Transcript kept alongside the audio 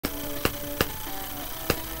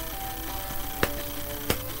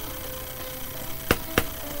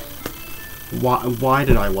Why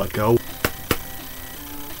did I let go?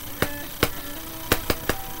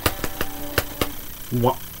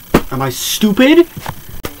 What? Am I stupid?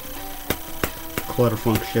 Clutter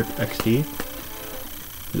function XD?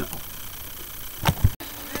 No.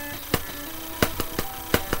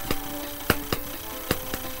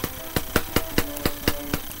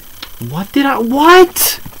 What?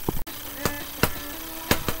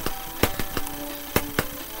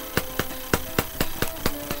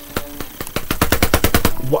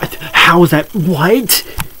 What? How is that? What?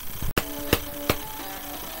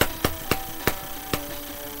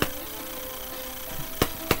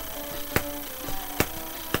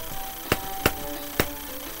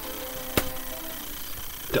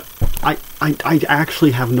 I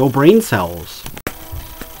actually have no brain cells.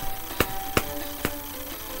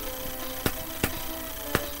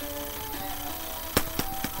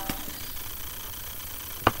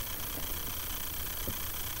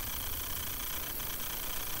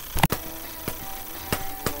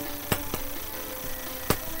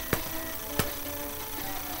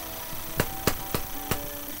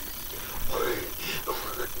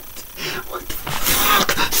 What the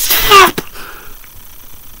fuck? Stop!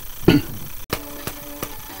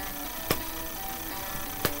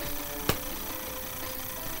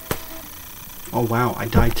 Oh wow, I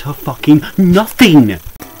died to fucking nothing!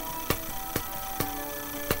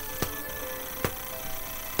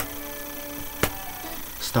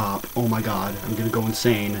 Stop. Oh my god, I'm gonna go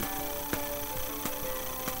insane.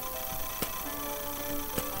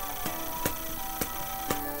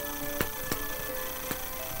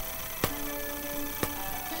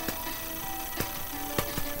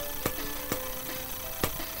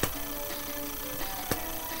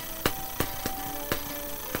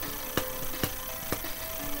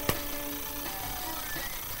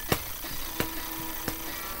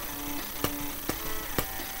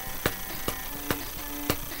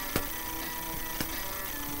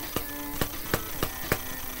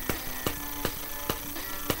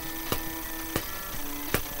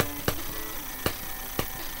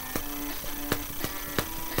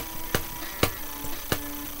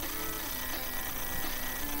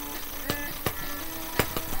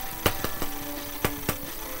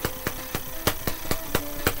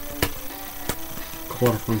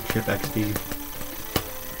 Quarter from chip XD.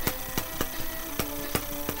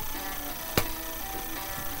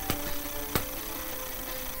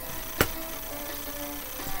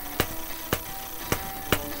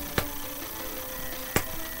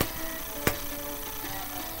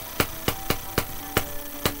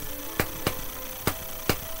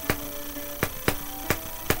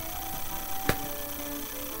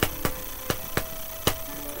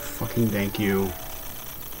 Fucking thank you.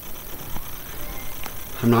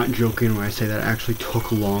 I'm not joking when I say that it actually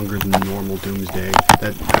took longer than the normal Doomsday.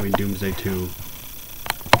 Doomsday 2.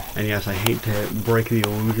 And yes, I hate to break the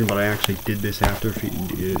illusion, but I actually did this after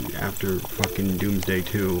fucking Doomsday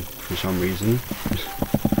 2 for some reason.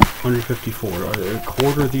 154, a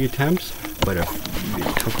quarter of the attempts, but it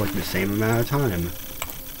took like the same amount of time.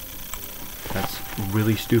 That's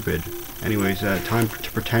really stupid. Anyways, time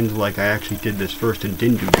to pretend like I actually did this first and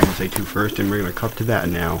didn't do Doomsday 2 first, and we're gonna cut to that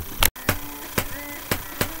now.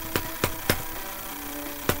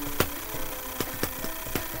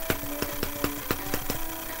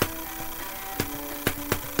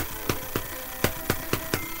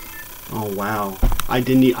 Oh wow. I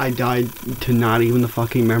died to not even the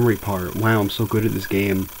fucking memory part. Wow, I'm so good at this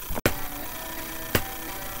game.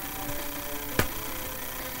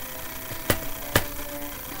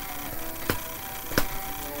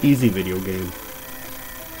 Easy video game.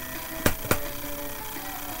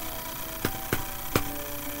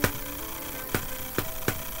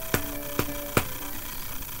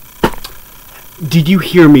 Did you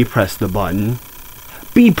hear me press the button?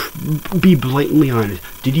 Be blatantly honest.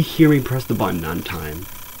 Did you hear me press the button on time?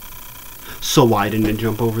 So why didn't it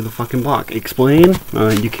jump over the fucking block? Explain?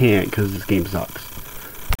 You can't, because this game sucks.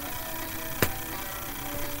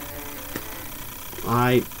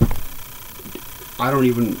 I don't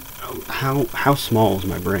even... How small is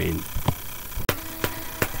my brain?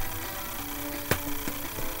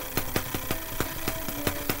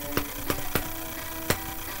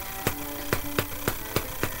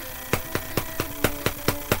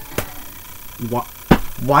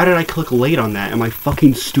 Why did I click late on that? Am I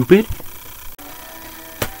fucking stupid?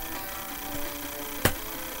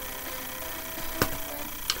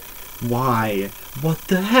 Why? What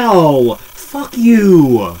the hell? Fuck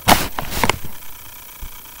you!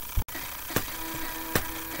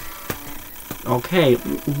 Okay,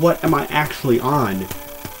 what am I actually on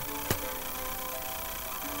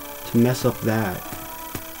to mess up that?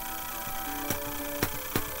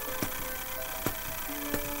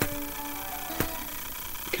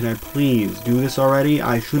 can I please do this already?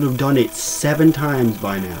 I should have done it 7 times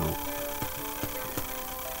by now.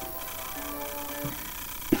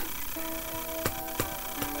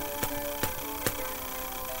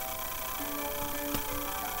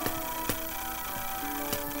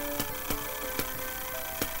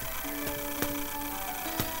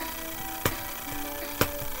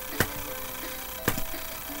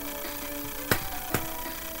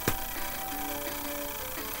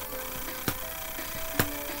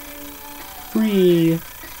 Free.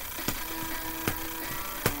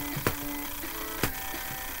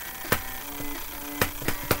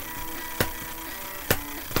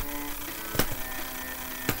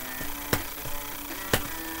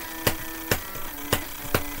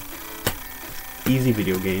 Easy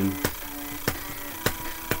video game.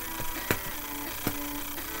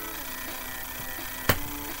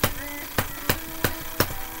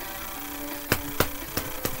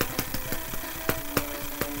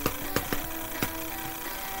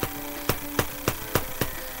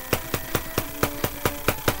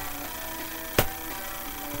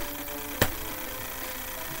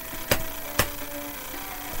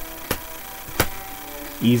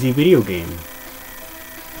 Easy video game.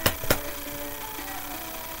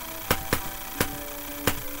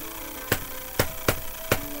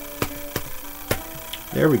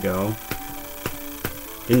 There we go.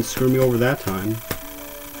 Didn't screw me over that time.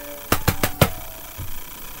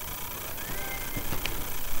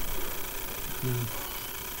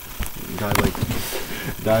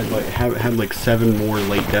 Had like 7 more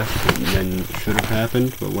late deaths than should have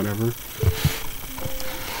happened, but whatever.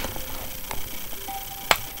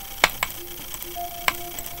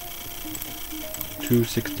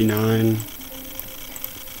 $269.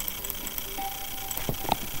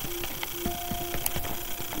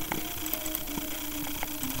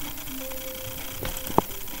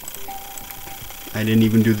 I didn't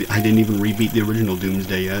even rebeat the original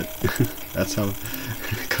Doomsday yet. That's how,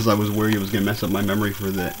 because I was worried it was gonna mess up my memory for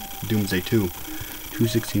the Doomsday 2.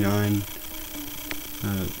 269.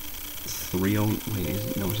 30.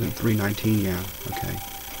 Wait, no, was it 319? Yeah. Okay.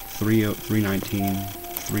 319.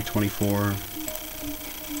 324.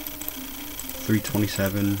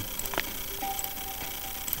 327.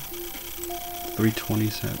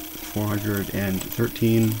 327.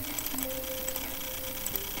 413.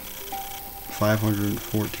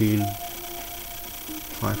 514,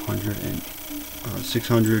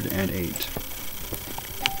 608.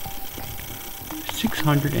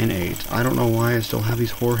 608. I don't know why I still have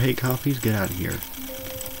these horror hate copies. Get out of here.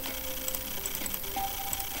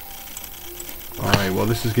 Alright, well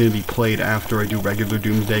this is going to be played after I do regular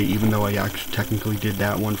Doomsday, even though I actually technically did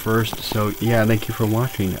that one first. So yeah, thank you for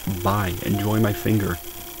watching. Bye. Enjoy my finger.